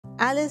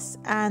Alice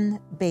Ann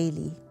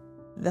Bailey,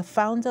 the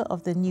founder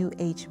of the New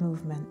Age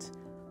movement,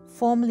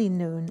 formerly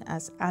known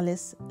as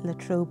Alice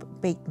Latrobe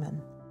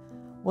Bateman,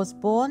 was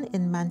born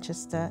in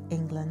Manchester,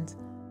 England,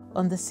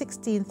 on the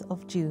 16th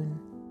of June,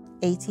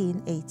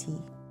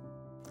 1880.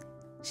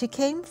 She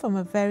came from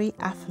a very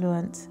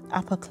affluent,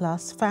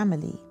 upper-class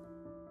family.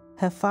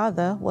 Her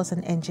father was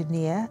an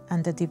engineer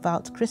and a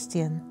devout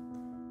Christian.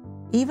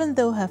 Even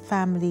though her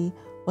family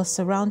was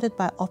surrounded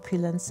by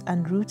opulence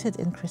and rooted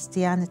in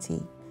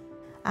Christianity,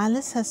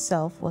 Alice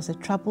herself was a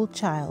troubled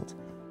child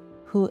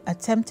who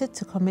attempted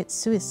to commit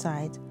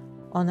suicide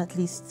on at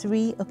least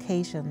 3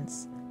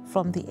 occasions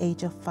from the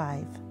age of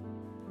 5.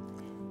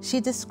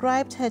 She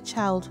described her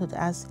childhood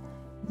as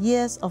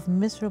years of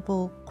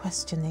miserable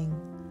questioning,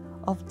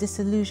 of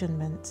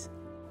disillusionment,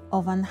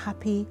 of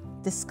unhappy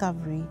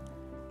discovery,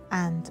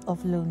 and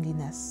of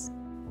loneliness.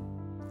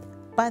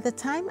 By the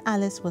time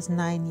Alice was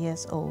 9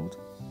 years old,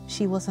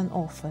 she was an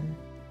orphan.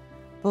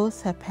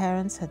 Both her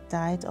parents had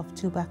died of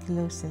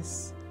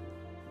tuberculosis.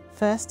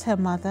 First her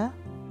mother,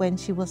 when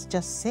she was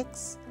just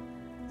 6,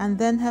 and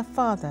then her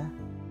father.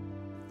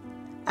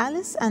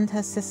 Alice and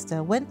her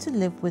sister went to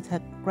live with her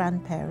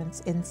grandparents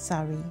in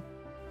Surrey.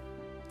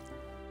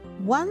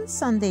 One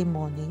Sunday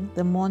morning,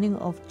 the morning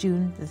of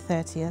June the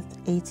 30th,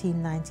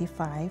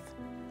 1895,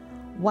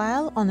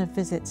 while on a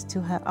visit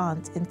to her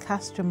aunt in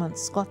Castromont,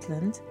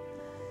 Scotland,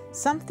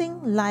 something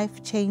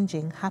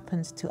life-changing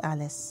happened to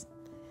Alice.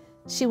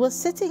 She was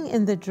sitting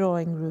in the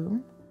drawing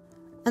room,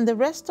 and the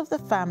rest of the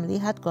family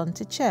had gone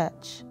to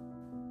church.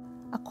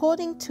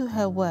 According to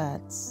her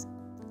words,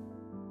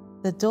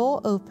 the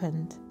door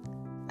opened,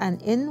 and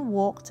in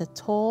walked a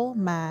tall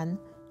man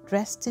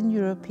dressed in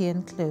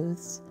European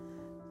clothes,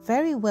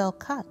 very well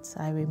cut,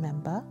 I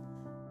remember,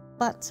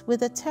 but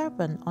with a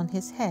turban on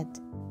his head.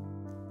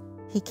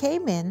 He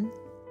came in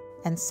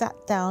and sat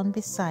down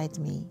beside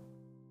me.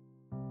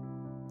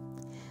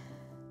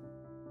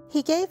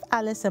 He gave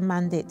Alice a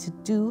mandate to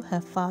do her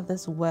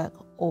father's work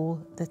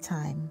all the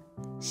time.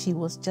 She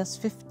was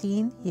just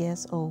 15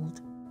 years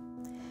old.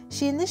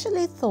 She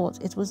initially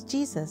thought it was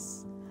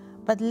Jesus,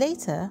 but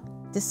later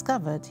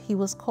discovered he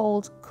was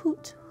called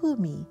Kut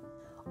Humi,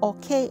 or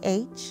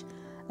KH,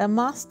 a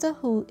master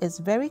who is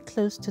very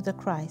close to the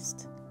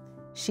Christ.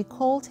 She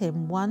called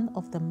him one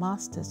of the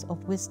masters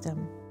of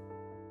wisdom.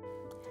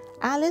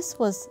 Alice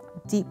was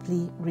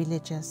deeply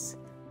religious,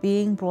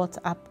 being brought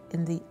up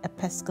in the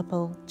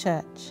Episcopal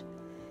Church.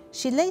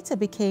 She later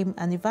became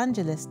an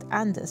evangelist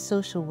and a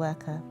social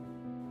worker.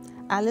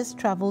 Alice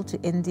traveled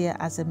to India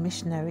as a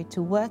missionary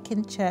to work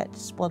in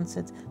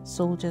church-sponsored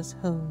soldiers'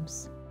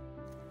 homes.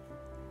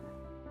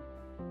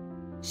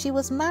 She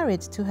was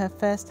married to her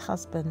first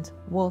husband,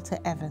 Walter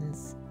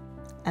Evans,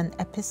 an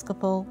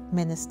Episcopal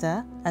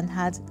minister, and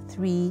had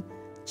 3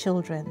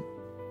 children.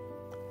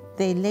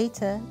 They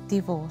later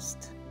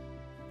divorced.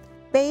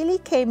 Bailey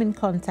came in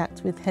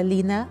contact with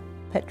Helena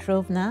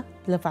Petrovna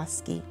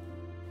Blavatsky,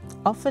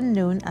 often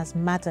known as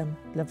Madame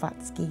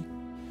Blavatsky,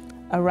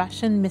 a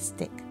Russian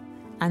mystic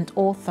and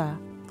author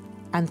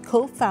and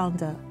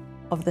co-founder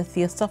of the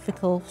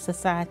Theosophical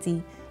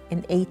Society in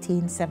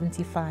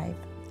 1875.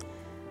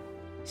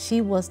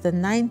 She was the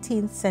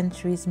 19th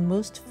century's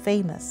most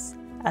famous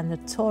and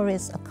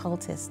notorious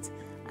occultist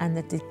and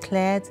a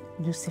declared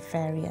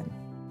Luciferian.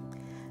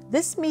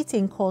 This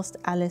meeting caused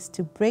Alice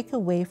to break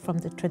away from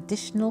the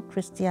traditional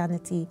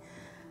Christianity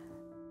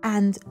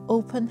and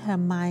open her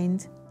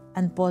mind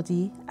and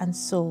body and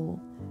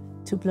soul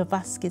to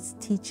Blavatsky's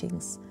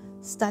teachings,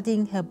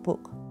 studying her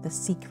book, The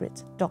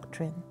Secret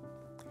Doctrine.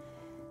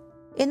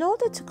 In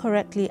order to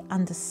correctly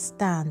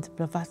understand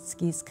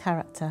Blavatsky's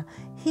character,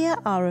 here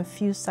are a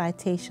few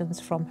citations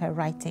from her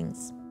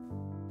writings.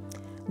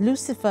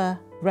 Lucifer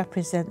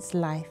represents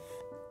life,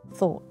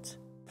 thought,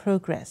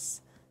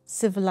 progress,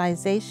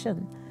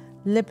 civilization,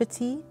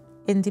 liberty,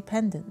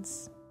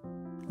 independence.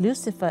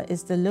 Lucifer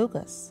is the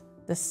Logos,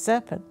 the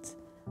serpent,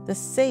 the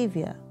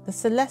Savior, the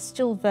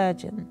celestial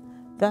virgin,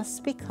 thus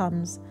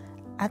becomes,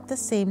 at the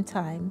same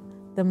time,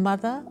 the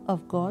mother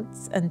of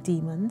gods and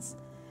demons,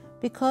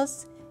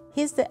 because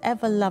he is the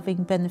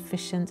ever-loving,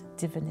 beneficent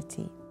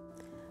divinity.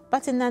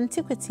 But in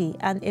antiquity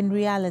and in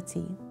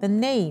reality, the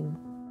name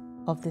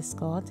of this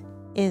god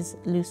is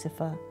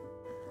Lucifer.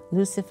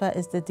 Lucifer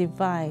is the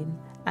divine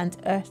and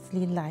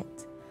earthly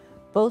light,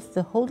 both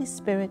the Holy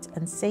Spirit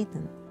and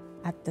Satan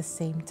at the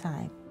same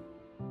time.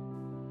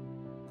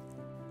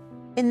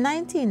 In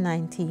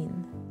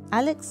 1919,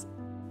 Alice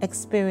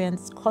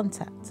experienced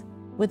contact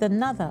with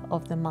another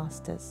of the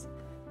masters,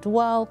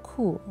 Djwhal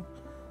Khul,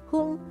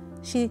 whom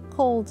she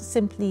called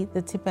simply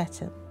the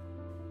Tibetan.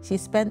 She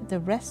spent the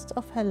rest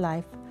of her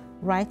life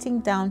writing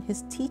down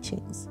his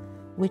teachings,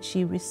 which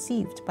she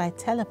received by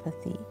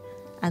telepathy,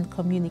 and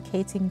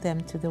communicating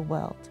them to the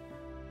world.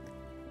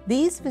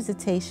 These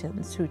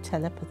visitations through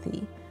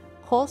telepathy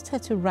caused her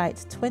to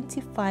write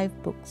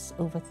 25 books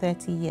over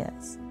 30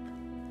 years.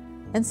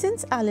 And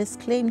since Alice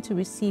claimed to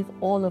receive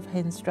all of her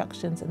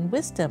instructions and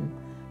wisdom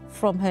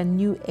from her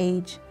New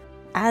Age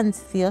and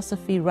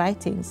Theosophy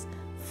writings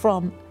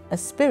from a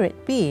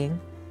spirit being,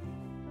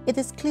 It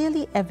is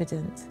clearly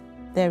evident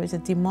there is a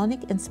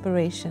demonic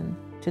inspiration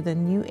to the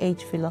New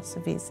Age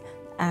philosophies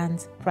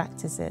and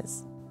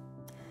practices.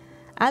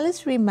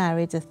 Alice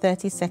remarried a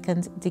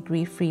 32nd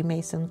degree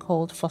Freemason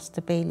called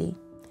Foster Bailey.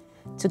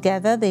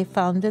 Together they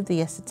founded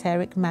the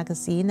esoteric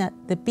magazine at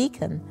The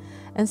Beacon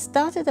and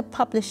started a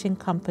publishing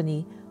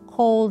company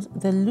called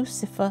the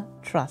Lucifer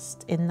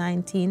Trust in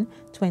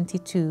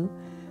 1922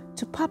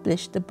 to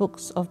publish the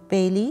books of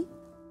Bailey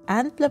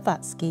and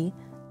Blavatsky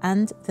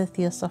and the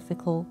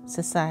Theosophical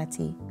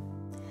Society.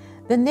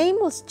 The name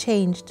was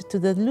changed to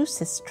the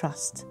Lucis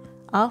Trust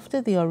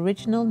after the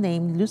original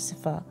name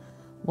Lucifer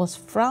was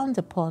frowned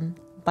upon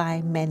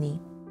by many.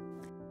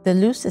 The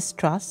Lucis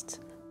Trust,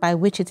 by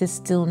which it is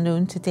still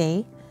known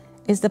today,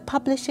 is the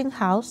publishing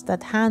house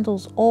that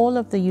handles all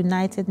of the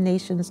United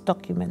Nations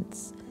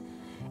documents.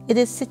 It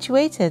is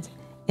situated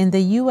in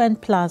the UN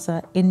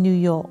Plaza in New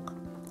York.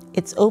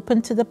 It's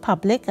open to the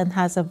public and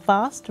has a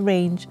vast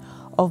range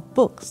of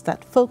books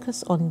that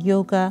focus on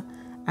yoga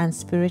and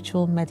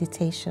spiritual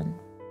meditation.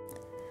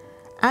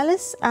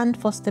 Alice and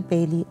Foster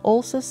Bailey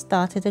also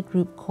started a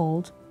group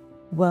called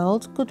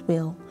World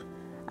Goodwill,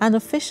 an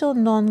official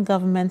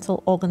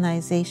non-governmental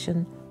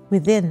organization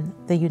within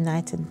the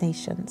United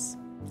Nations.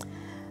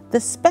 The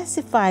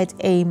specified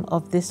aim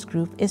of this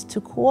group is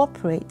to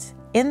cooperate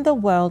in the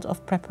world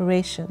of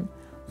preparation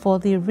for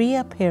the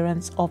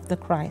reappearance of the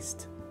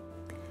Christ.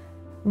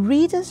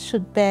 Readers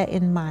should bear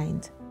in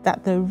mind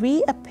that the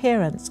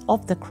reappearance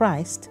of the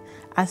Christ,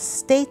 as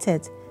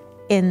stated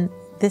in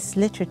this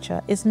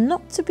literature, is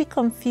not to be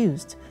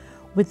confused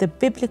with the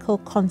biblical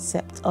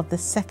concept of the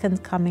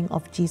second coming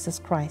of Jesus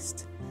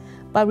Christ,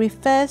 but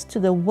refers to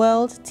the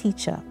world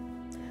teacher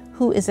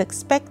who is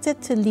expected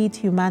to lead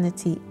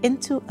humanity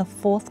into a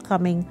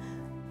forthcoming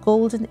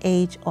golden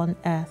age on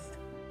earth.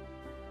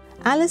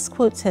 Alice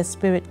quotes her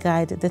spirit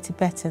guide, the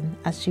Tibetan,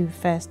 as she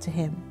refers to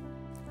him.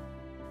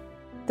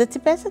 The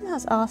Tibetan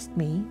has asked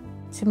me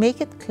to make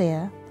it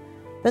clear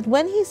that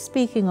when he's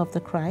speaking of the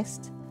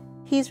Christ,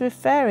 he's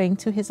referring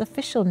to his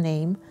official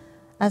name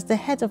as the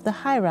head of the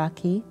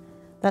hierarchy,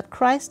 that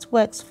Christ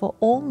works for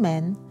all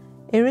men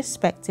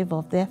irrespective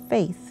of their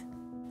faith.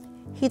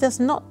 He does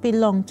not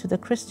belong to the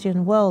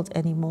Christian world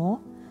any more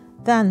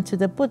than to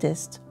the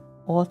Buddhist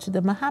or to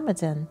the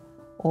Mohammedan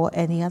or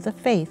any other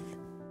faith.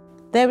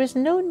 There is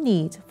no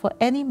need for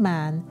any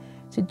man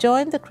to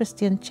join the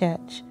Christian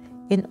church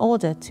in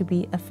order to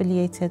be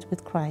affiliated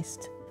with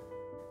Christ.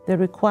 The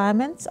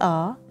requirements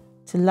are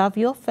to love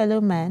your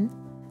fellow men,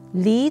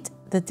 lead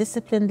the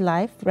disciplined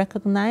life,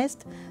 recognize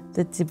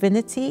the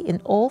divinity in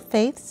all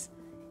faiths,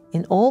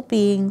 in all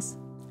beings,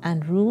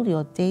 and rule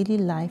your daily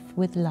life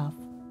with love.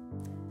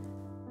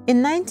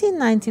 In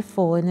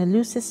 1994, in a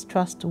Lucis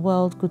Trust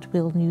World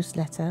Goodwill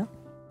newsletter,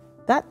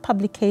 that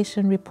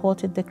publication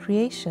reported the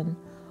creation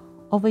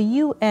of a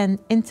UN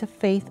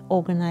interfaith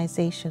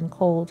organization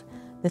called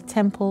the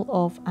Temple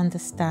of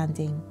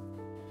Understanding,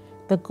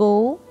 the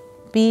goal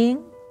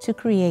being to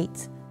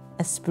create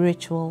a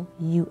spiritual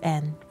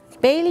UN.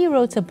 Bailey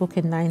wrote a book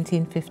in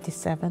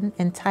 1957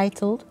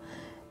 entitled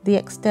The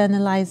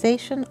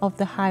Externalization of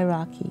the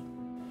Hierarchy.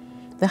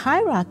 The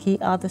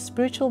hierarchy are the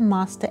spiritual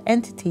master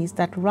entities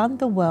that run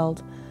the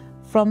world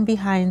from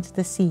behind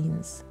the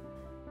scenes.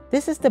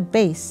 This is the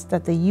base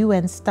that the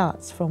UN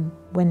starts from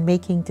when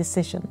making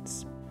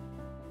decisions.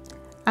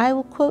 I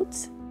will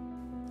quote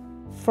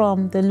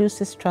from the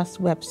Lucis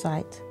Trust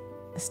website,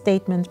 a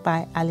statement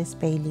by Alice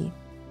Bailey.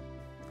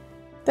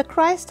 The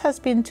Christ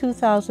has been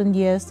 2,000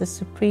 years the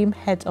supreme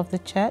head of the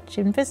church,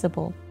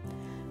 invisible,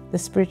 the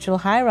spiritual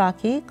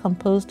hierarchy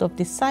composed of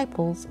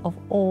disciples of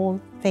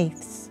all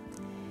faiths.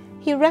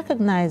 He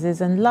recognizes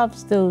and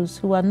loves those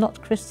who are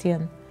not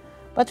Christian,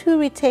 but who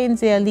retains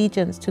their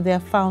allegiance to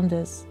their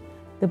founders,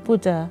 the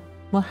Buddha,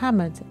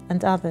 Muhammad,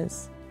 and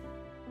others.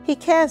 He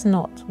cares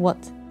not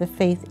what the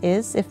faith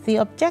is if the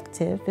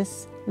objective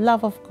is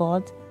love of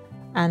God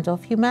and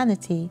of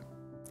humanity.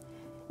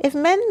 If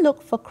men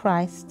look for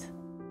Christ,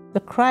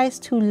 the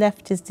Christ who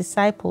left his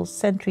disciples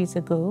centuries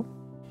ago,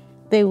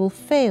 they will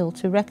fail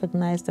to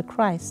recognize the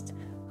Christ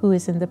who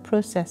is in the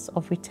process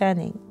of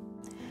returning.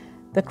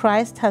 The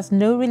Christ has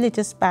no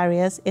religious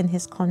barriers in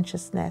his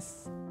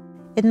consciousness.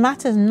 It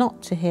matters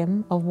not to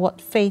him of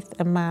what faith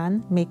a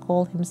man may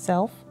call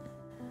himself.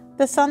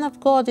 The Son of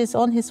God is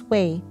on his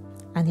way,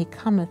 and he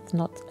cometh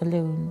not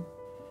alone.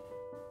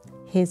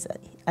 His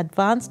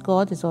advanced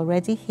God is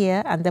already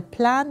here, and the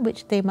plan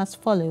which they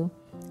must follow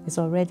is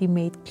already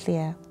made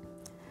clear.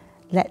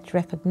 Let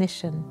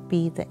recognition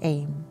be the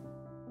aim.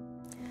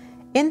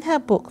 In her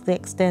book, The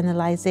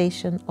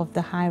Externalization of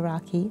the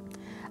Hierarchy,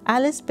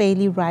 Alice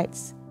Bailey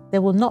writes,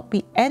 there will not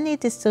be any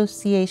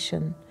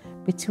dissociation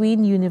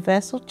between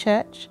Universal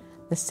Church,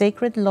 the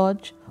Sacred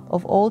Lodge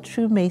of all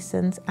true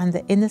Masons, and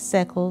the inner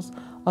circles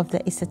of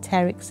the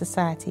esoteric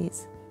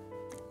societies.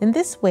 In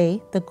this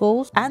way, the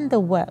goals and the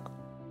work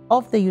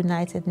of the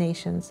United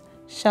Nations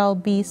shall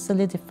be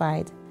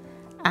solidified,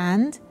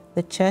 and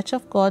the Church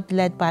of God,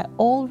 led by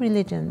all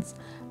religions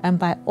and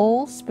by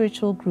all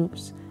spiritual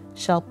groups,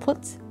 shall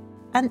put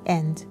an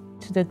end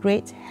to the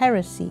great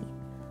heresy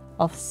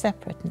of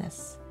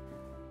separateness.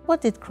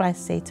 What did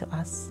Christ say to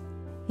us?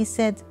 He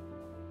said,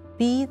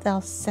 "Be thou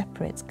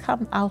separate,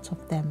 come out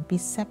of them, be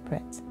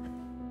separate."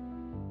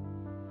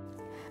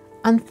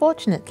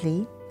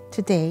 Unfortunately,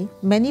 today,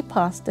 many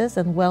pastors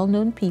and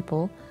well-known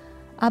people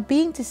are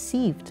being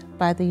deceived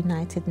by the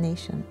United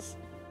Nations.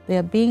 They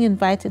are being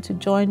invited to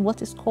join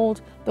what is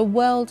called the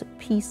World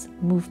Peace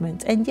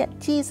Movement, and yet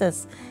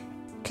Jesus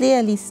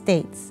clearly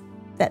states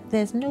that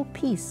there's no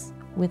peace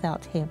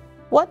without him.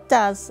 What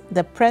does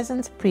the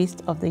present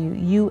priest of the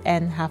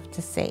UN have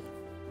to say?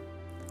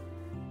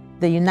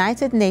 The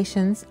United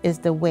Nations is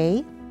the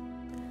way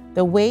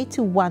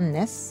to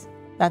oneness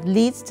that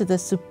leads to the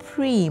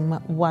supreme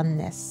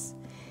oneness.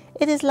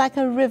 It is like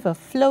a river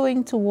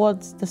flowing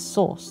towards the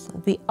source,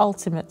 the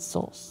ultimate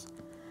source.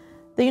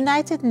 The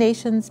United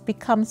Nations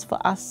becomes for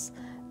us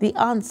the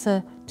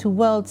answer to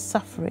world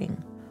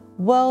suffering,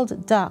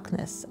 world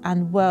darkness,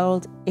 and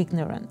world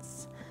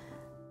ignorance.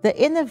 The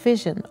inner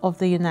vision of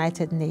the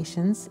United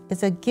Nations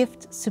is a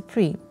gift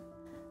supreme.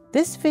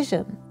 This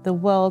vision the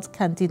world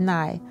can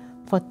deny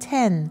for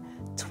 10,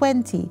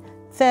 20,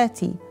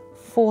 30,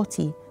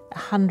 40,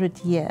 100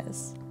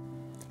 years.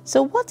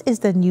 So what is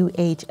the New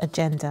Age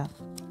agenda?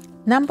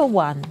 Number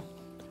 1,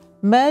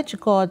 merge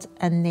God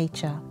and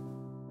nature.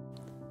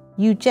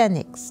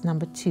 Eugenics,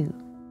 number 2.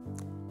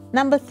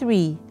 Number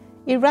 3,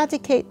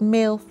 eradicate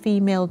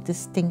male-female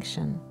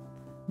distinction.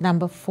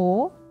 Number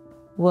 4,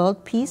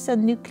 world peace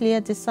and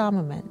nuclear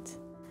disarmament.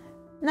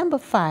 Number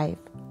 5,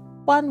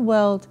 one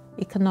world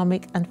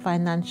economic and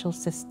financial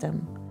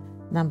system.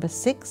 Number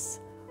 6,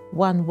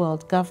 one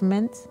world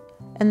government.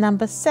 And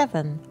number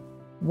 7,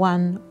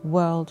 one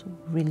world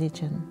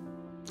religion.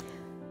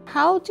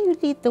 How do you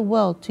lead the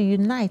world to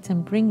unite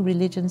and bring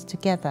religions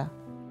together?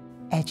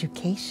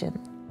 Education.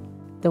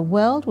 The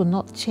world will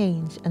not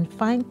change and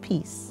find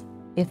peace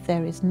if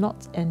there is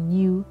not a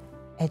new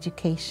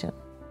education.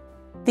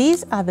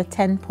 These are the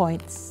 10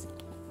 points,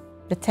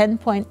 the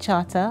 10-point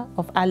charter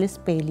of Alice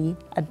Bailey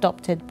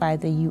adopted by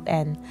the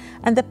UN.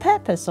 And the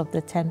purpose of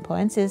the 10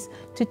 points is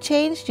to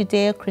change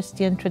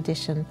Judeo-Christian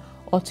tradition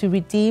or to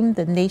redeem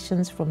the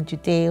nations from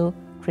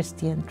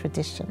Judeo-Christian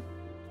tradition.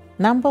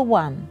 Number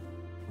 1,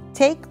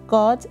 take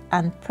God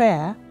and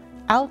prayer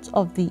out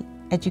of the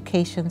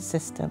education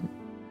system.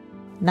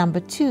 Number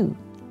 2,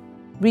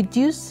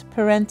 reduce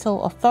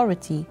parental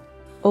authority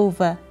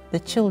over the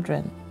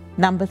children.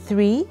 Number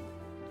 3,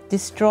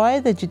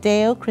 destroy the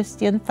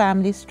Judeo-Christian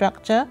family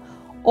structure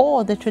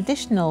or the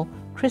traditional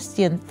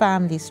Christian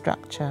family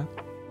structure.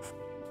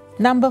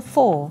 Number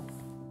 4,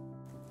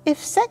 if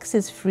sex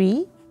is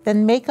free,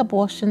 then make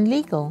abortion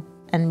legal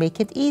and make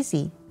it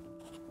easy.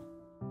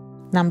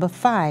 Number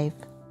 5,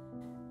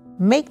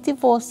 make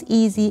divorce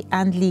easy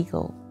and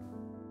legal.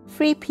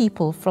 Free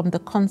people from the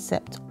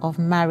concept of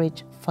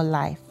marriage for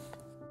life.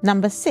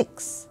 Number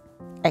 6,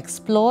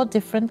 explore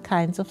different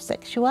kinds of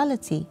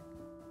sexuality.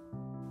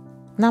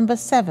 Number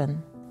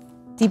 7,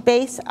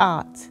 debase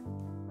art.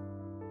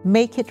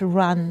 Make it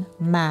run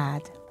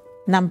mad.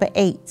 Number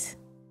 8,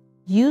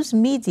 use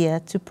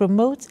media to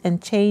promote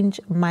and change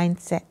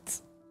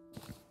mindsets.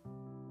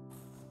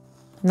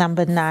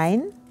 Number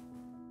 9,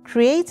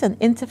 create an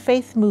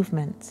interfaith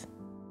movement.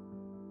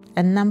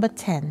 And number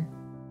 10,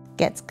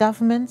 get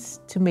governments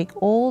to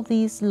make all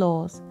these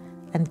laws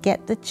and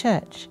get the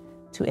church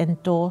to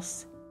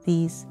endorse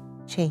these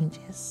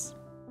changes.